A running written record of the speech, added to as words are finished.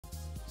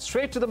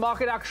Straight to the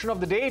market action of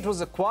the day. It was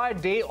a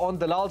quiet day on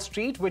Dalal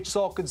Street, which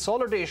saw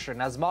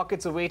consolidation as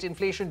markets await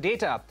inflation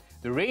data.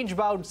 The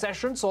range-bound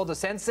session saw the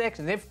Sensex,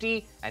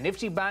 Nifty and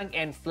Nifty Bank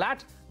end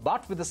flat,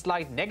 but with a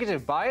slight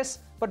negative bias,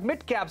 but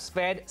mid-caps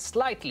fared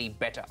slightly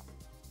better.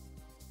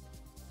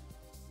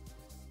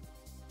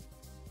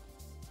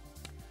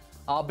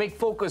 Our big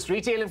focus,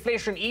 retail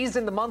inflation eased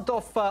in the month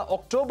of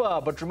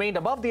October, but remained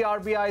above the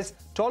RBI's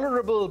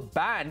tolerable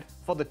band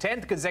for the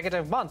 10th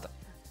consecutive month.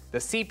 The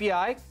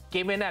CPI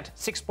came in at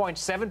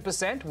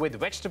 6.7%, with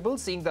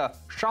vegetables seeing the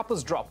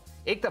sharpest drop.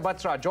 Ekta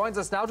Batra joins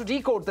us now to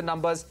decode the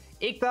numbers.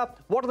 Ekta,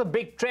 what are the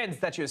big trends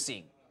that you're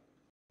seeing?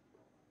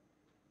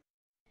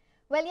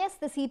 Well, yes,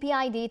 the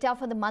CPI data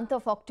for the month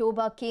of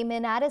October came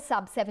in at a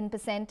sub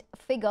 7%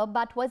 figure,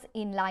 but was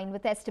in line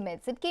with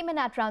estimates. It came in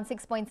at around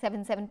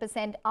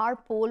 6.77%. Our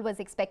poll was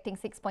expecting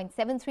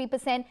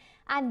 6.73%,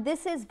 and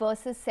this is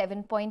versus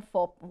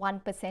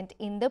 7.41%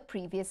 in the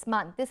previous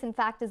month. This, in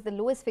fact, is the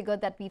lowest figure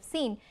that we've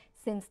seen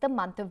since the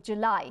month of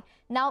July.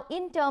 Now,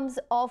 in terms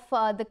of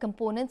the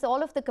components,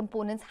 all of the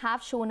components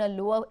have shown a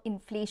lower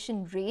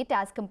inflation rate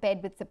as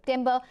compared with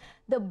September.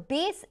 The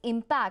base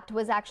impact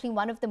was actually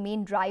one of the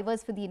main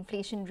drivers for the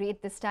inflation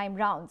rate this time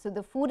round. So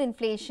the food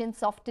inflation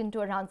softened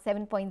to around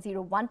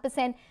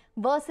 7.01%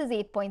 versus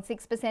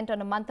 8.6%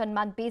 on a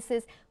month-on-month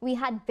basis. We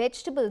had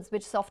vegetables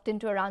which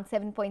softened to around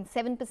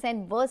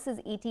 7.7% versus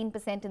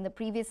 18% in the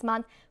previous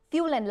month.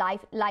 Fuel and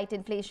light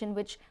inflation,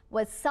 which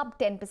was sub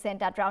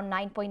 10% at around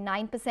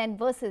 9.9%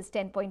 versus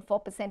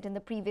 10.4% in the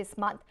previous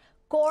month.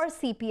 Core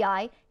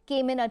CPI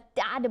came in a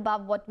tad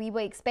above what we were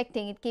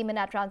expecting. It came in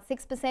at around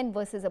 6%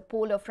 versus a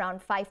poll of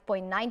around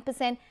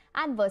 5.9%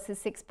 and versus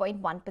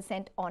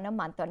 6.1% on a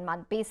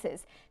month-on-month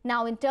basis.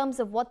 Now, in terms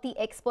of what the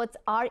experts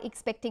are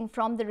expecting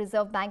from the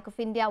Reserve Bank of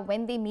India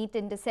when they meet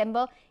in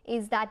December,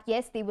 is that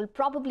yes, they will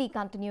probably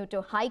continue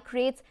to hike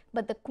rates,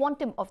 but the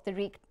quantum of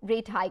the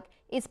rate hike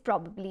is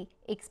probably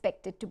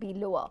expected to be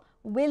lower.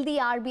 Will the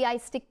RBI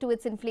stick to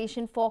its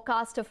inflation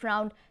forecast of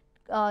around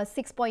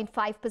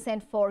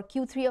 6.5% for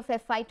Q3 of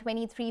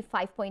FY23,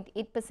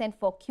 5.8%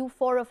 for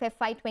Q4 of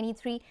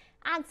FY23,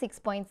 and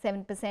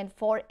 6.7%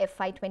 for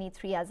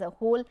FY23 as a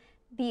whole?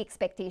 The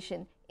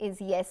expectation is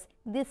yes,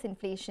 this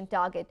inflation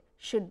target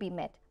should be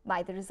met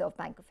by the Reserve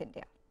Bank of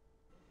India.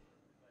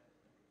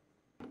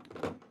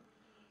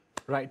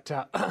 Right.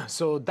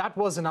 So that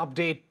was an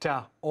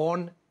update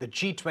on the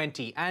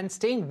G20. And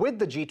staying with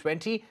the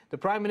G20, the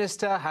Prime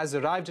Minister has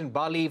arrived in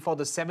Bali for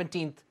the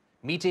 17th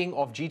meeting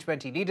of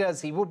G20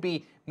 leaders. He would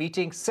be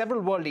meeting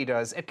several world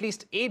leaders. At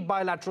least 8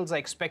 bilaterals are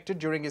expected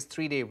during his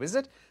 3-day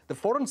visit. The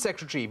Foreign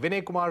Secretary,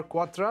 Vinay Kumar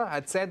Quatra,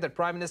 had said that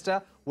Prime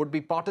Minister would be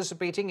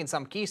participating in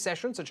some key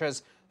sessions such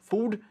as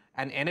food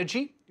and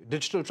energy,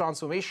 digital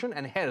transformation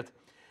and health.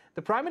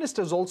 The Prime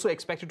Minister is also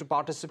expected to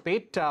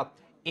participate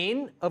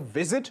in a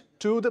visit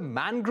to the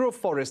mangrove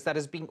forest that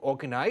is being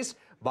organized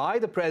by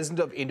the President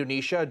of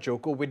Indonesia,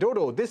 Joko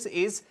Widodo. This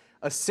is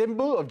a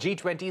symbol of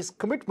G20's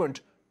commitment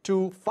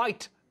to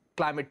fight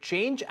climate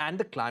change and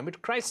the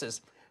climate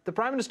crisis. The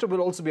Prime Minister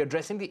will also be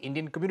addressing the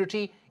Indian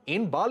community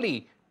in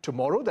Bali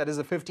tomorrow, that is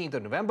the 15th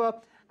of November.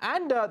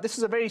 And this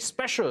is a very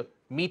special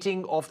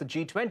meeting of the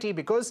G20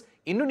 because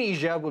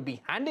Indonesia will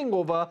be handing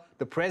over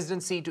the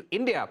presidency to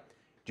India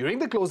during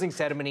the closing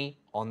ceremony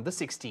on the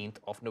 16th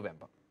of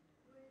November.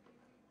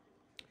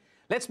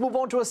 Let's move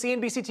on to a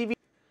CNBC TV.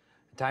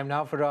 Time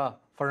now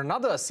for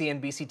another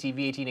CNBC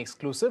TV18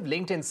 exclusive.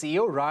 LinkedIn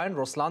CEO Ryan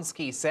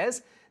Roslansky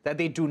says that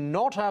they do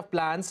not have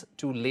plans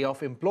to lay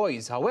off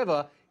employees.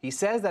 However, he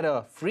says that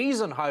a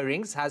freeze on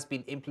hirings has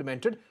been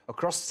implemented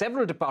across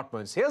several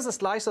departments. Here's a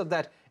slice of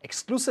that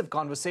exclusive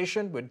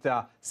conversation with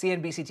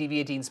CNBC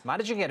TV18's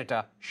managing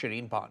editor,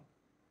 Shireen Bhan.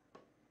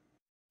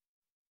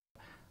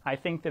 I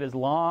think that as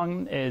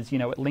long as, at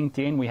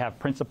LinkedIn, we have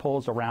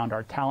principles around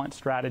our talent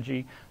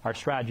strategy. Our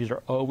strategies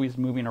are always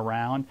moving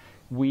around.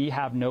 We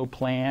have no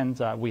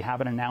plans. We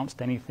haven't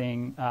announced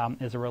anything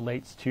as it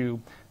relates to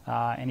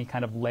any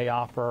kind of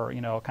layoff or,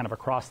 kind of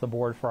across the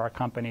board for our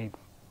company.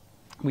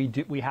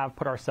 We have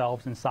put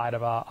ourselves inside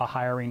of a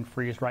hiring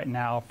freeze right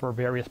now for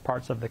various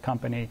parts of the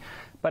company.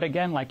 But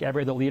again, like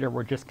every other leader,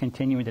 we're just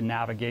continuing to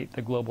navigate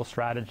the global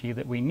strategy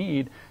that we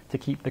need to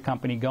keep the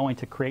company going,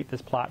 to create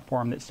this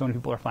platform that so many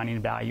people are finding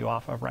value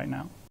off of right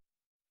now.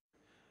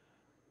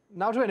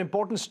 Now to an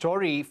important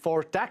story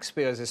for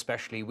taxpayers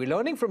especially. We're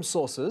learning from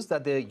sources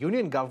that the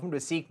union government will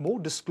seek more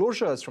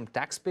disclosures from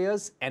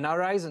taxpayers,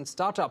 NRIs and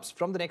startups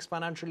from the next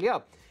financial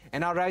year.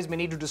 NRIs may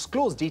need to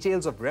disclose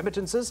details of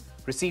remittances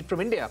received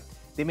from India.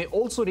 They may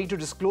also need to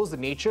disclose the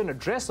nature and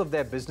address of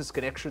their business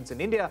connections in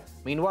India.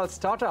 Meanwhile,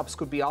 startups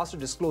could be asked to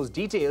disclose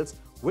details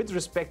with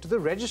respect to the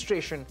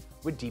registration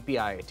with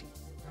DPIIT.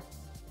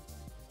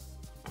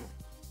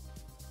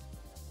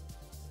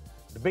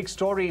 The big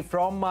story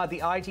from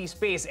the IT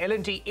space,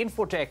 L&T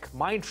Infotech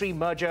Mindtree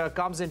merger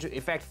comes into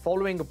effect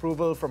following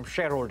approval from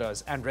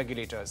shareholders and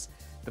regulators.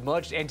 The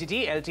merged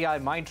entity,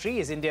 LTI Mindtree,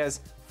 is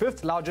India's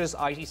 5th largest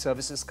IT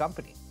services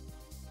company.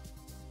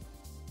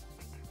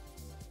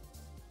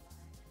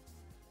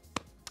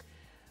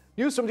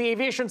 News from the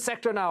aviation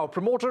sector now.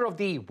 Promoter of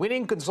the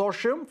winning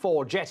consortium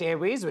for Jet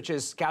Airways, which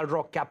is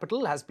Calrock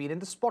Capital, has been in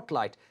the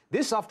spotlight.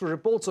 This after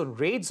reports on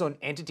raids on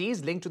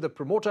entities linked to the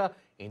promoter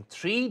in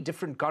 3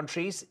 different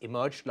countries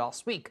emerged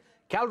last week.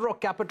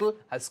 Calrock Capital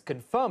has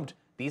confirmed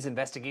these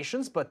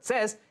investigations but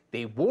says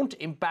they won't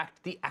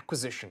impact the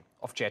acquisition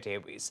of Jet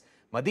Airways.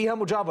 Madiha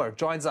Mujawar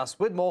joins us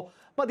with more.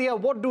 Madiha,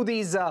 what do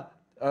these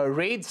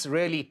raids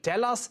really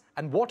tell us,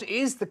 and what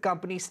is the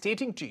company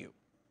stating to you?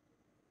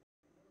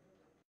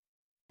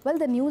 Well,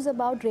 the news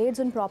about raids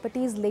on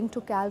properties linked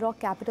to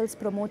Calrock Capital's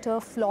promoter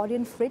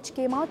Florian Fritsch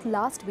came out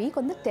last week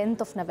on the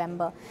 10th of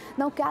November.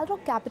 Now,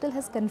 Calrock Capital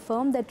has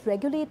confirmed that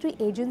regulatory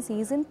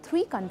agencies in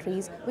 3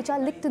 countries, which are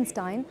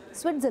Liechtenstein,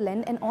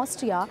 Switzerland and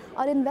Austria,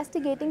 are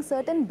investigating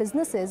certain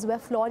businesses where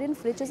Florian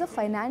Fritsch is a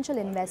financial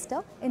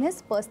investor in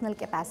his personal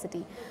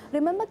capacity.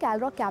 Remember,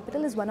 Calrock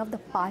Capital is one of the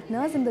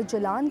partners in the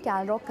Jalan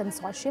Calrock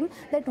consortium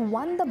that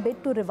won the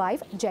bid to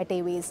revive Jet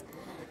Airways.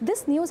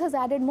 This news has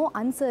added more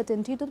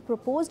uncertainty to the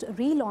proposed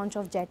relaunch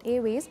of Jet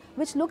Airways,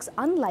 which looks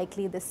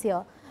unlikely this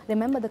year.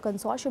 Remember, the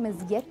consortium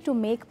is yet to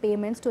make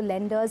payments to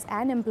lenders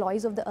and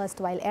employees of the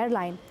erstwhile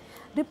airline.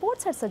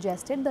 Reports had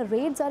suggested the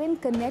raids are in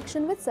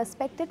connection with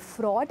suspected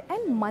fraud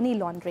and money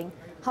laundering.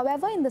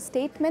 However, in the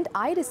statement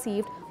I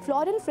received,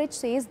 Florian Fritsch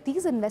says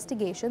these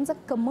investigations are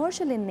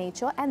commercial in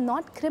nature and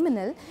not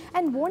criminal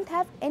and won't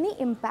have any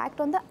impact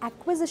on the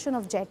acquisition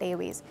of Jet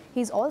Airways.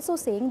 He's also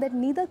saying that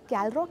neither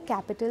Calrock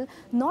Capital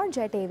nor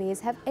Jet Airways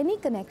have any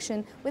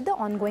connection with the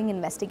ongoing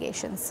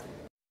investigations.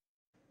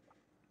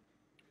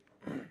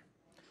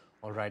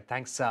 All right,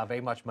 thanks very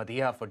much,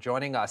 Madiha, for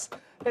joining us.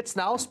 Let's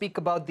now speak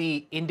about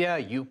the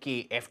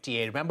India-UK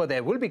FTA. Remember,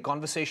 there will be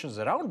conversations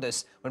around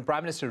this when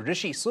Prime Minister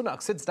Rishi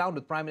Sunak sits down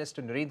with Prime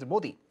Minister Narendra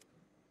Modi.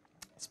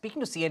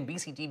 Speaking to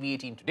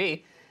CNBC-TV18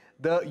 today,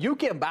 the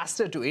UK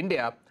ambassador to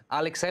India,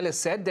 Alex Ellis,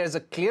 said there's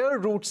a clear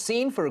route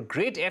seen for a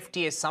great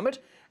FTA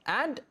summit,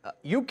 and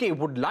UK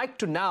would like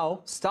to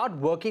now start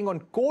working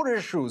on core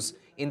issues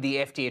in the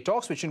FTA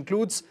talks, which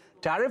includes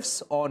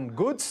tariffs on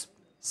goods,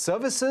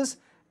 services,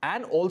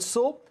 and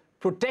also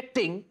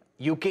protecting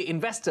UK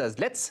investors.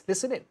 Let's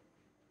listen in.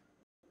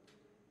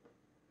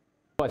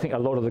 I think a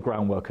lot of the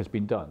groundwork has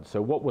been done.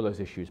 So what will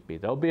those issues be?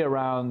 They'll be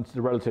around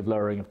the relative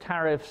lowering of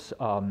tariffs.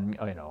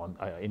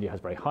 India has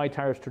very high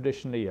tariffs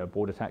traditionally,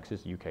 border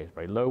taxes. The UK has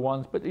very low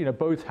ones. But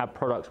both have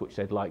products which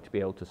they'd like to be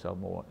able to sell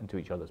more into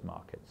each other's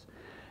markets.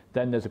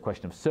 Then there's a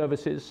question of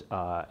services.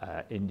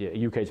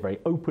 UK is very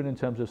open in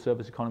terms of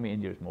service economy.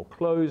 India is more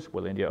closed.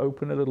 Will India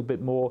open a little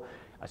bit more?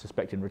 I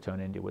suspect in return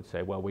India would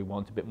say, well, we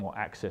want a bit more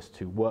access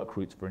to work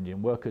routes for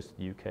Indian workers to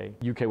the UK.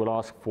 UK will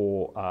ask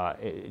for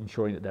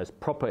ensuring that there's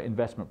proper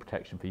investment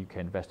protection for UK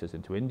investors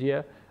into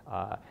India.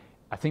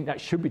 I think that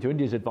should be to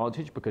India's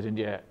advantage because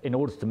India, in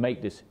order to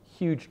make this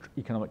huge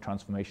economic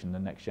transformation in the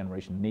next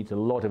generation, needs a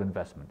lot of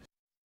investment.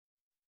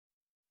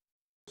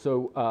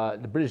 So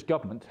the British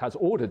government has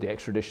ordered the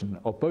extradition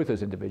of both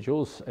those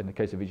individuals, in the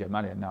case of Vijay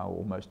Mallya now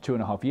almost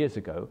 2.5 years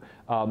ago.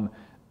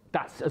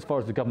 That's as far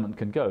as the government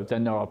can go.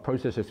 Then there are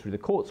processes through the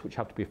courts which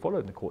have to be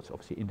followed. The courts are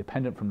obviously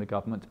independent from the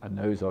government, and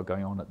those are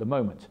going on at the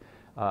moment.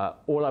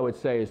 All I would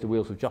say is the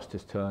wheels of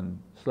justice turn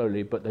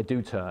slowly, but they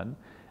do turn.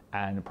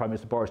 And Prime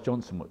Minister Boris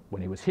Johnson,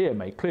 when he was here,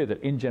 made clear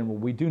that in general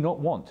we do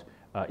not want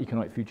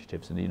economic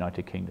fugitives in the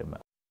United Kingdom.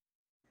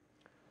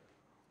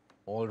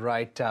 All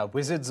right,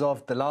 Wizards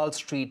of Dalal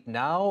Street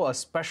now, a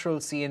special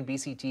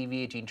CNBC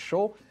TV18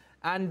 show.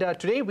 And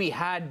today we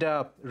had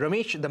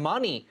Ramesh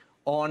Damani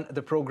on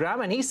the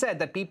program, and he said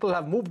that people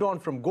have moved on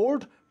from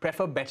gold,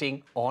 prefer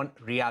betting on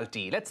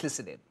reality. Let's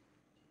listen in.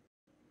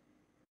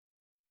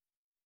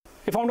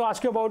 If I want to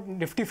ask you about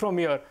Nifty from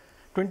here,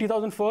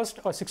 20,000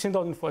 first or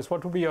 16,000 first,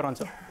 what would be your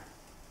answer?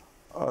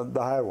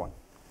 The higher one.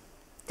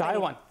 The higher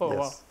one? Oh,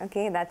 yes. wow.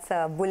 Okay, that's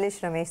bullish,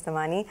 Ramesh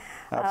Damani.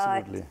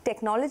 Absolutely.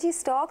 Technology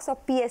stocks or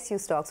PSU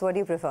stocks, what do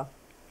you prefer?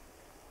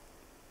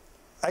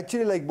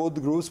 Actually, like both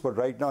the groups, but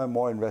right now I'm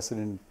more invested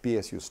in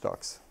PSU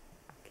stocks.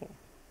 Okay.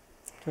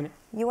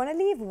 You want to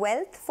leave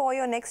wealth for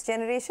your next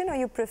generation, or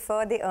you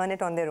prefer they earn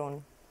it on their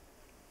own?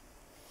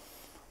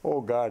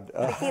 Oh, God.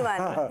 Tricky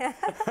one.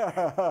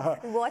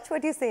 Watch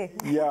what you say.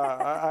 Yeah,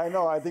 I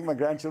know. I think my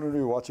grandchildren will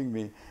be watching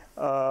me.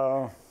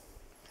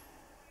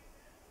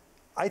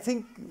 I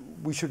think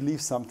we should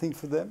leave something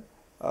for them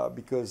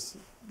because,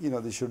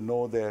 they should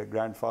know their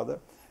grandfather,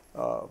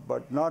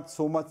 but not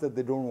so much that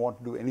they don't want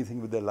to do anything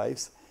with their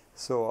lives.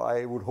 So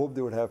I would hope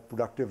they would have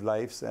productive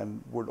lives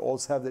and would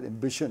also have that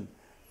ambition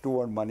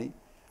to earn money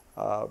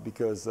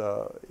because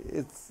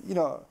it's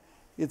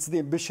the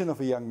ambition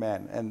of a young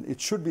man, and it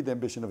should be the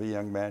ambition of a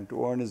young man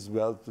to earn his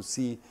wealth, to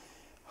see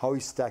how he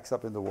stacks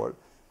up in the world.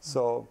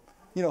 So,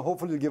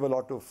 hopefully give a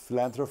lot of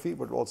philanthropy,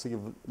 but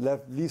also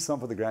leave some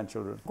for the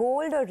grandchildren.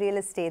 Gold or real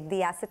estate,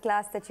 the asset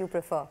class that you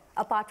prefer,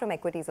 apart from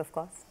equities, of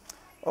course?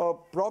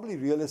 Probably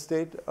real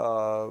estate.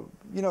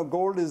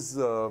 Gold is,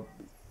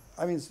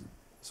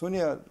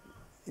 Sonia,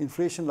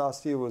 inflation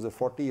last year was a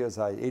 40 years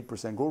high,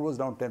 8%. Gold was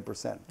down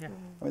 10%. Yeah.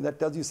 I mean, that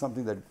tells you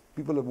something that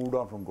people have moved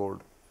on from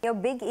gold. Your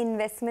big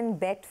investment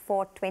bet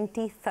for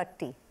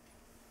 2030?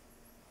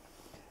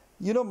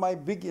 You know, my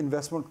big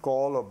investment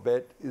call or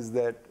bet is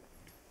that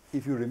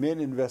if you remain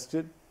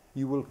invested,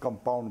 you will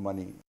compound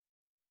money.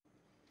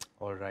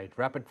 All right,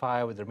 rapid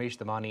fire with Ramesh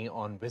Damani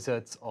on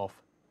Wizards of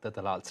the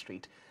Dalal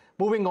Street.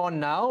 Moving on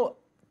now,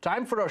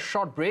 time for a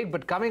short break,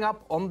 but coming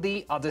up on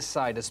the other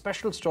side, a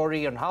special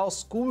story on how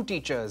school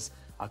teachers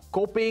are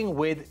coping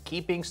with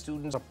keeping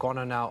students up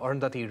corner now.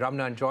 Arundhati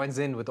Ramnan joins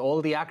in with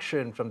all the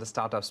action from the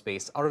startup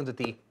space.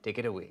 Arundhati, take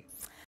it away.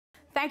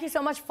 Thank you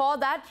so much for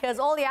that. Here's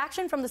all the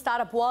action from the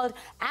startup world.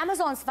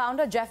 Amazon's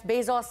founder, Jeff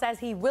Bezos, says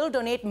he will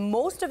donate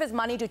most of his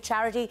money to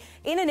charity.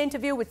 In an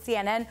interview with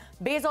CNN,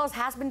 Bezos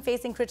has been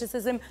facing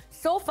criticism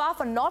so far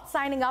for not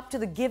signing up to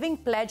the giving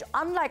pledge.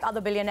 Unlike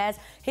other billionaires,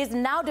 his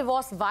now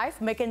divorced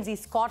wife, Mackenzie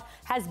Scott,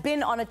 has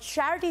been on a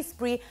charity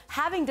spree,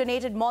 having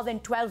donated more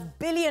than $12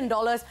 billion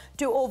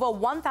to over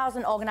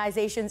 1,000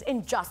 organizations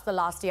in just the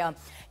last year.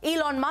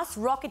 Elon Musk's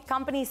rocket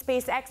company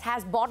SpaceX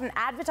has bought an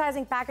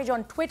advertising package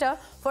on Twitter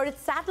for its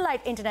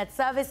satellite internet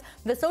service.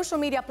 The social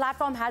media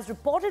platform has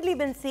reportedly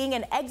been seeing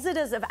an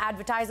exodus of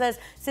advertisers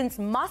since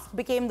Musk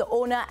became the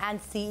owner and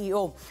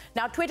CEO.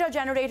 Now, Twitter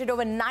generated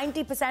over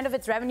 90% of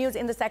its revenues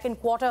in the second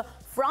quarter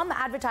from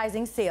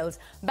advertising sales.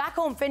 Back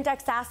home,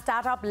 fintech SaaS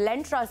startup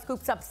Lentra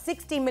scoops up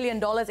 $60 million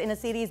in a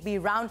Series B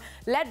round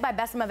led by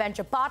Bessemer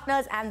Venture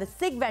Partners and the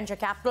SIG Venture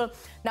Capital.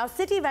 Now,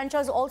 City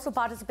Ventures also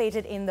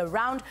participated in the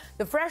round.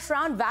 The fresh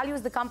round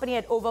values the company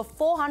at over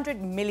 $400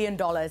 million.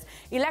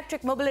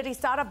 Electric mobility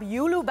startup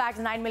Yulu bags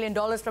 $9 million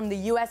from the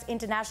U.S.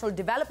 International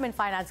Development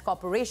Finance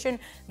Corporation.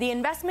 The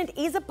investment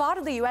is a part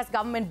of the U.S.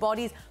 government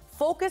body's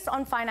focus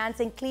on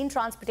financing clean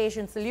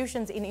transportation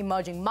solutions in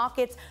emerging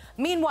markets.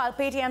 Meanwhile,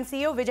 Paytm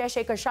CEO Vijay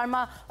Shekhar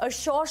Sharma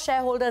assures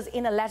shareholders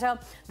in a letter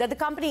that the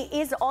company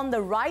is on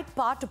the right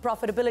path to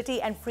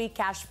profitability and free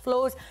cash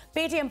flows.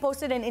 Paytm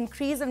posted an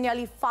increase of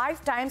nearly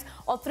 5 times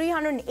or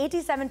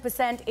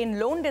 387% in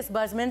loan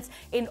disbursements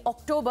in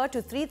October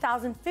to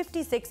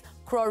 3,056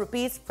 crore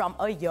rupees from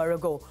a year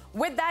ago.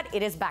 With that,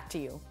 it is back to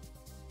you.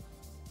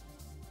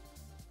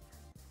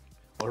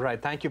 All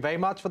right, thank you very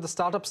much for the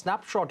startup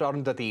snapshot,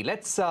 Arundhati.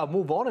 Let's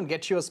move on and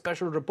get you a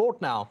special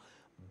report now.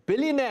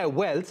 Billionaire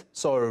wealth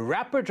saw a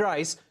rapid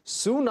rise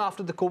soon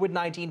after the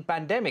COVID-19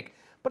 pandemic.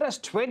 But as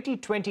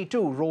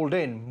 2022 rolled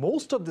in,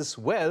 most of this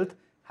wealth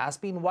has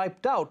been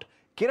wiped out.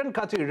 Kiran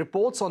Khatri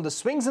reports on the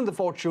swings in the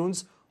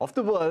fortunes of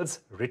the world's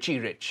richie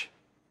rich.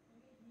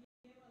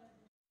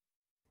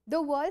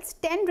 The world's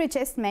 10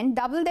 richest men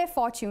doubled their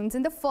fortunes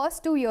in the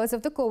first 2 years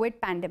of the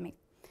COVID pandemic.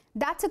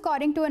 That's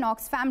according to an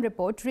Oxfam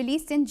report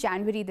released in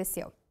January this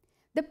year.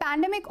 The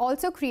pandemic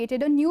also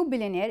created a new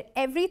billionaire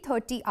every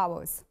 30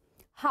 hours.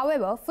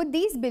 However, for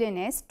these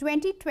billionaires,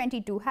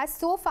 2022 has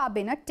so far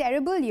been a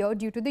terrible year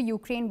due to the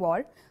Ukraine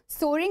war,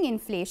 soaring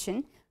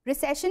inflation,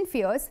 recession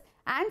fears,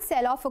 and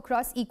sell-off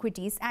across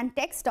equities and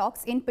tech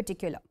stocks in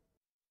particular.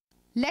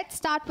 Let's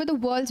start with the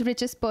world's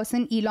richest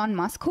person, Elon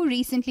Musk, who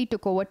recently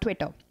took over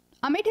Twitter.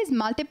 Amid his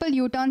multiple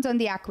U-turns on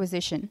the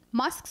acquisition,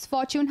 Musk's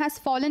fortune has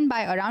fallen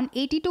by around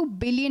 $82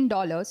 billion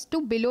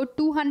to below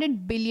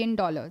 $200 billion.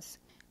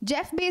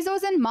 Jeff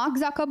Bezos and Mark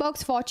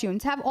Zuckerberg's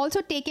fortunes have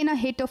also taken a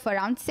hit of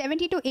around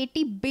 $70 to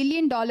 $80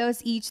 billion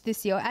each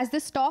this year as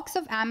the stocks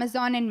of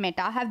Amazon and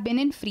Meta have been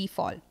in free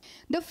fall.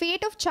 The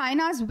fate of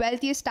China's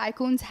wealthiest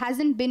tycoons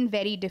hasn't been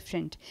very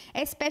different,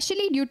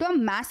 especially due to a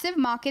massive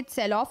market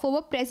sell-off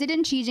over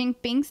President Xi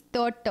Jinping's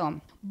third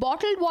term.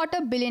 Bottled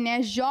water billionaire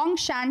Zhong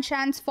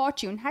Shanshan's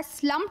fortune has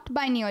slumped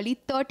by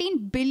nearly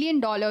 $13 billion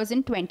in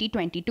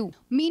 2022.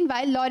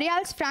 Meanwhile,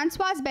 L'Oreal's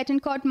Françoise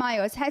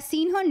Bettencourt-Meyers has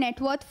seen her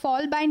net worth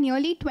fall by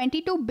nearly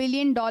 $22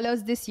 billion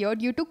this year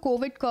due to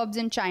COVID curbs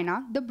in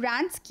China, the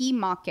brand's key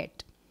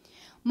market.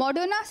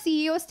 Moderna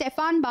CEO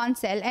Stefan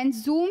Bancel and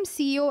Zoom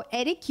CEO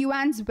Eric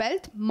Yuan's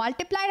wealth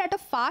multiplied at a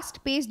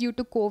fast pace due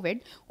to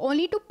COVID,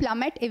 only to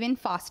plummet even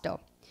faster.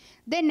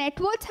 Their net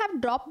worths have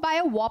dropped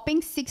by a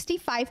whopping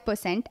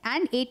 65%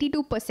 and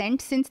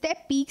 82% since their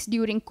peaks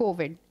during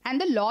COVID, and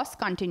the loss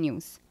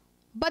continues.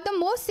 But the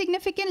most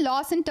significant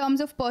loss in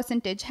terms of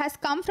percentage has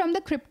come from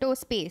the crypto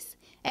space.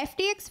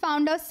 FTX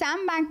founder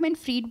Sam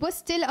Bankman-Fried was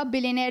still a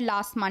billionaire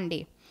last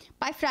Monday.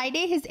 By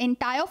Friday, his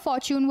entire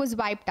fortune was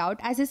wiped out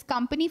as his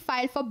company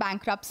filed for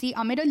bankruptcy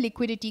amid a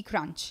liquidity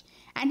crunch,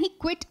 and he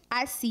quit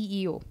as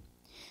CEO.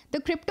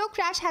 The crypto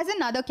crash has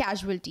another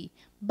casualty.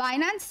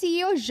 Binance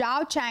CEO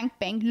Zhao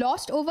Changpeng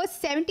lost over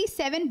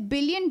 $77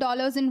 billion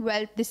in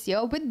wealth this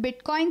year, with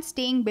Bitcoin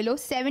staying below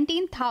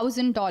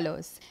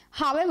 $17,000.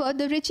 However,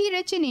 the richie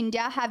rich in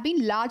India have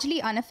been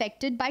largely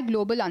unaffected by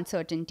global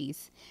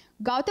uncertainties.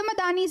 Gautam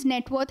Adani's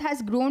net worth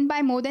has grown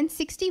by more than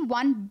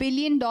 $61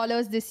 billion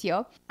this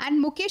year,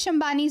 and Mukesh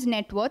Ambani's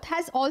net worth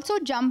has also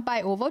jumped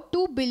by over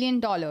 $2 billion.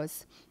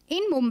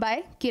 In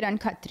Mumbai, Kiran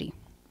Khatri.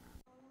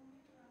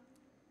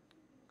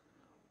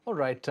 All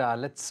right,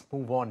 let's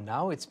move on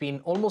now. It's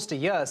been almost a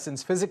year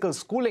since physical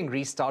schooling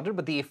restarted,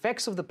 but the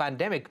effects of the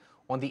pandemic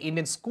on the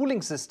Indian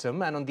schooling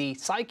system and on the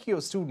psyche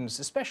of students,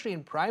 especially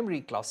in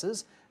primary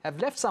classes, have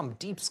left some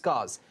deep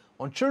scars.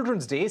 On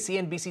Children's Day,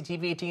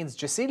 CNBC-TV18's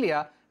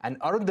Jacilia and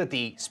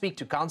Arundhati speak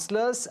to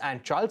counsellors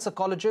and child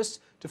psychologists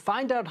to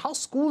find out how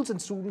schools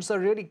and students are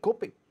really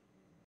coping.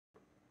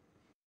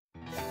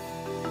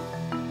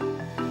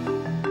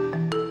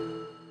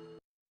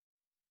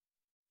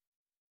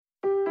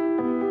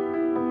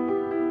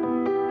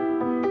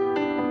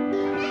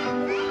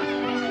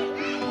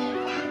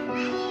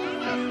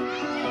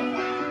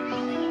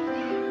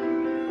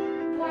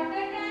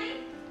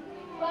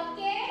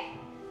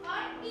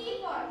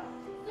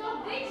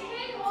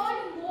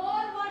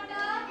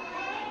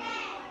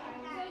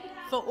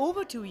 For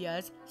over 2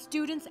 years,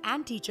 students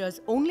and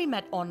teachers only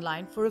met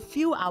online for a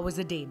few hours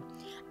a day.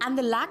 And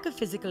the lack of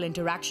physical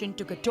interaction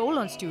took a toll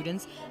on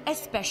students,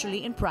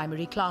 especially in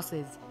primary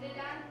classes.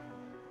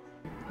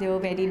 They were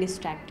very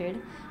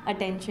distracted.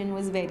 Attention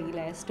was very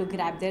less. To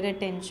grab their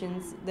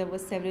attentions, there were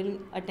several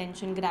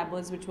attention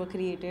grabbers which were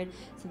created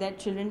so that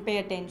children pay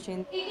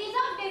attention. It is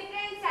of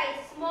different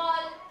size, small.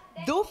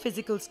 Though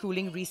physical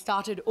schooling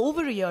restarted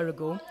over a year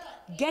ago,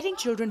 getting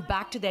children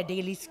back to their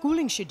daily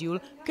schooling schedule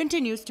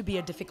continues to be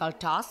a difficult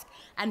task,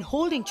 and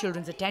holding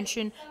children's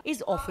attention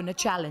is often a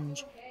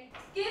challenge.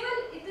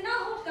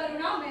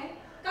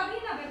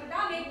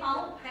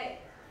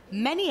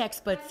 Many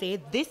experts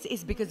say this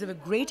is because of a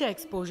greater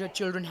exposure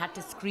children had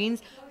to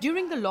screens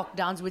during the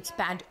lockdowns which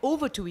spanned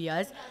over 2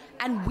 years,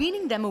 and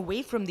weaning them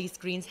away from these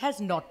screens has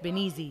not been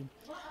easy.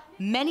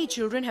 Many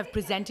children have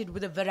presented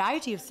with a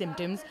variety of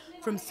symptoms,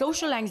 from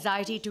social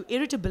anxiety to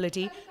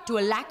irritability to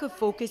a lack of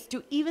focus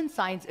to even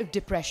signs of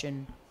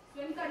depression.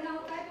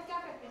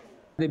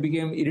 They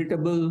became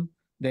irritable,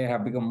 they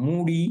have become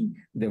moody,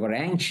 they were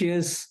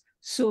anxious.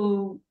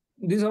 So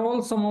these are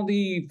all some of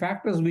the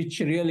factors which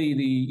really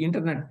the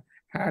internet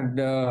had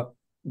the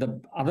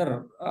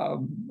other,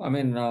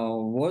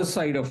 worst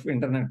side of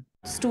internet.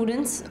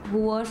 Students who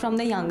were from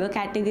the younger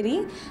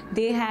category,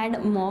 they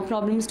had more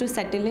problems to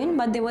settle in,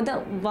 but they were the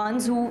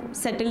ones who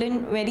settled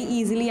in very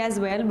easily as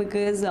well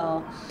because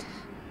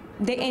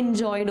they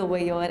enjoyed over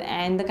here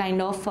and the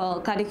kind of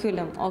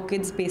curriculum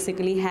Orchids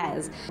basically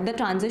has. The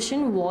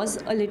transition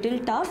was a little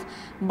tough,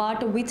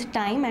 but with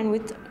time and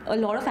with a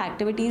lot of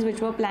activities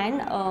which were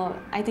planned,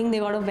 I think they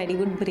got a very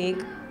good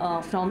break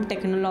from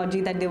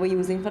technology that they were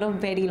using for a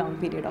very long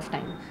period of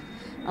time.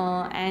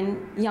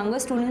 And younger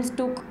students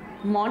took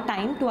more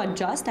time to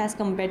adjust as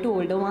compared to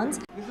older ones.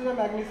 This is a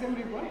magnesium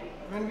report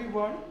when we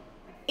born.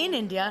 In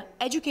India,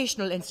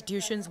 educational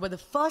institutions were the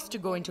first to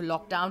go into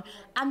lockdown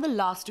and the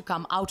last to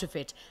come out of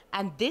it,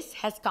 and this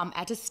has come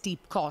at a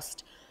steep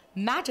cost.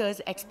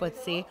 Matters,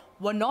 experts say,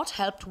 were not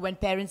helped when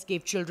parents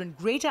gave children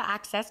greater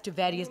access to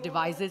various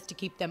devices to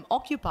keep them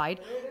occupied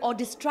or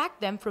distract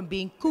them from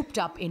being cooped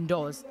up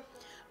indoors.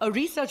 A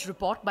research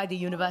report by the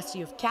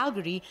University of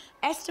Calgary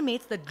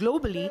estimates that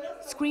globally,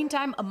 screen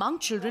time among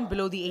children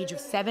below the age of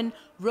 7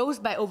 rose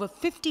by over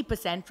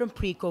 50% from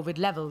pre-COVID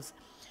levels.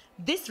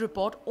 This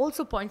report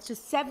also points to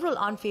several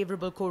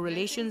unfavorable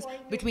correlations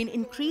between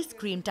increased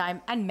screen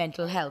time and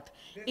mental health,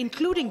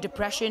 including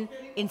depression,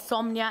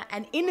 insomnia,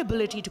 and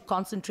inability to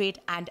concentrate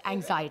and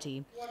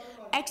anxiety.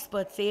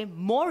 Experts say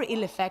more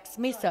ill effects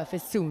may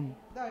surface soon.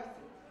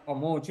 Or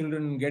more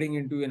children getting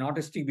into an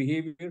autistic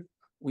behavior.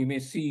 We may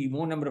see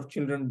more number of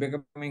children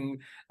becoming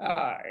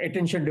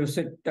attention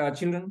deficit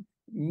children.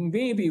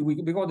 Maybe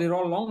because they're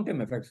all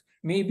long-term effects,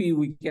 maybe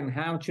we can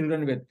have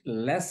children with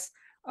less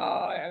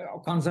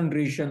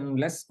concentration,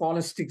 less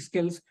scholastic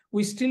skills.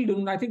 We still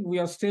don't, I think we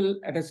are still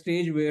at a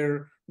stage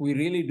where we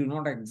really do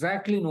not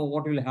exactly know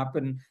what will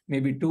happen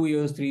maybe 2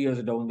 years, 3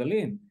 years down the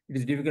lane. It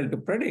is difficult to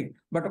predict.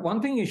 But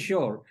one thing is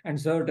sure and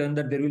certain,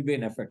 that there will be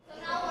an effect.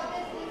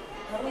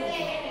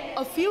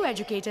 A few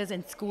educators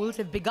in schools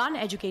have begun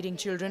educating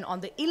children on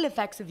the ill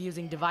effects of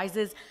using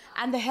devices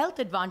and the health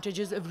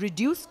advantages of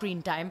reduced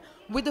screen time,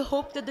 with the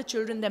hope that the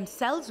children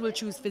themselves will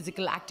choose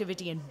physical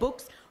activity and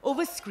books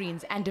over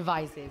screens and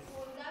devices.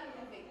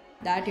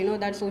 That,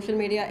 that social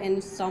media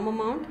in some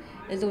amount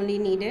is only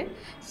needed.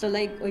 So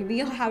we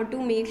have to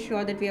make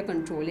sure that we are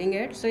controlling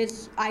it. So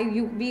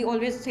we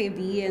always say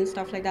we and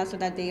stuff like that, so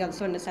that they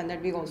also understand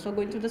that we're also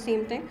going through the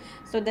same thing.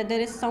 So that there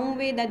is some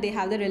way that they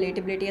have the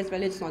relatability as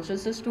well. It's not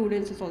just the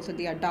students, it's also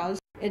the adults.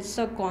 It's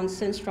a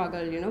constant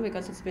struggle,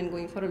 because it's been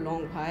going for a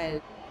long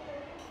while.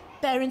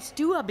 Parents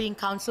too are being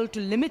counseled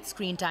to limit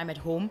screen time at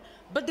home,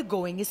 but the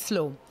going is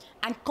slow.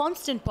 And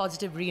constant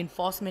positive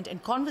reinforcement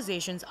and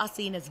conversations are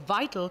seen as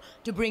vital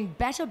to bring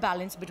better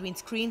balance between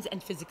screens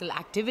and physical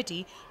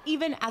activity,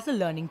 even as a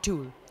learning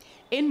tool.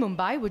 In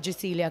Mumbai with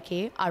Jasilia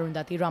K,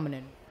 Arundhati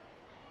Ramanan.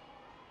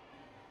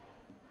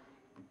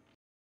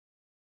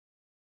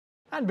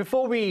 And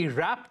before we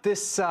wrap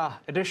this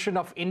edition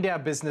of India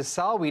Business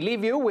Hour, we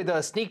leave you with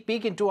a sneak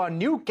peek into our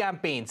new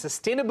campaign,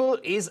 Sustainable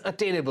is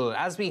Attainable,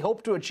 as we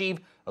hope to achieve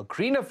a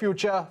greener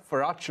future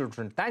for our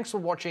children. Thanks for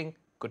watching.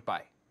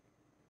 Goodbye.